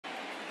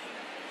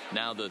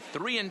Now the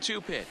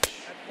 3-2 pitch.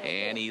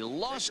 And he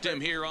lost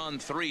him here on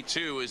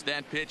 3-2 as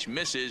that pitch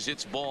misses.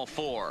 It's ball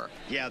 4.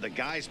 Yeah, the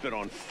guy's been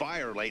on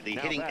fire lately,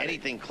 hitting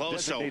anything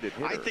close. So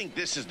I think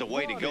this is the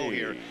way to go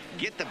here.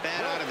 Get the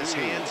bat out of his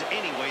hands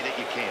any way that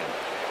you can.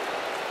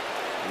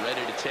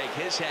 Ready to take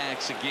his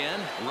hacks again,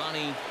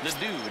 Ronny the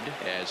Dude,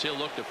 as he'll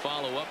look to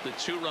follow up the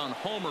 2-run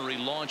homer he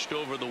launched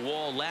over the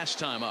wall last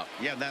time up.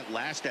 Yeah, that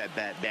last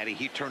at-bat, Daddy,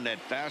 he turned that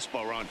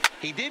fastball around.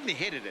 He didn't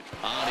hit it. He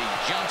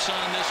jumps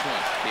on this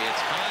one. It's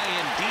high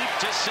and deep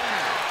to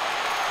center.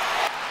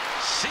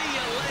 See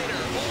you later.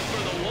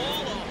 Over the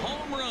wall, a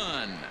home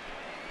run.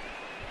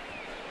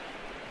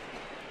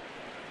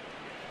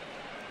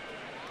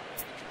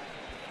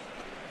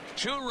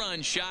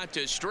 Two-run shot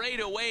to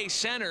straightaway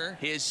center.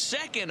 His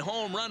second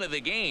home run of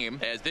the game,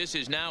 as this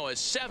is now a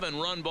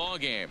 7-run ball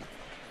game.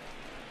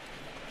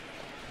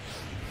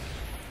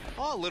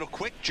 Oh, a little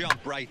quick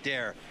jump right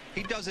there.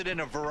 He does it in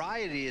a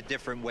variety of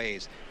different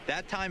ways.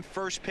 That time,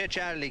 first pitch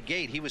out of the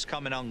gate, he was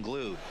coming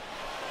unglued.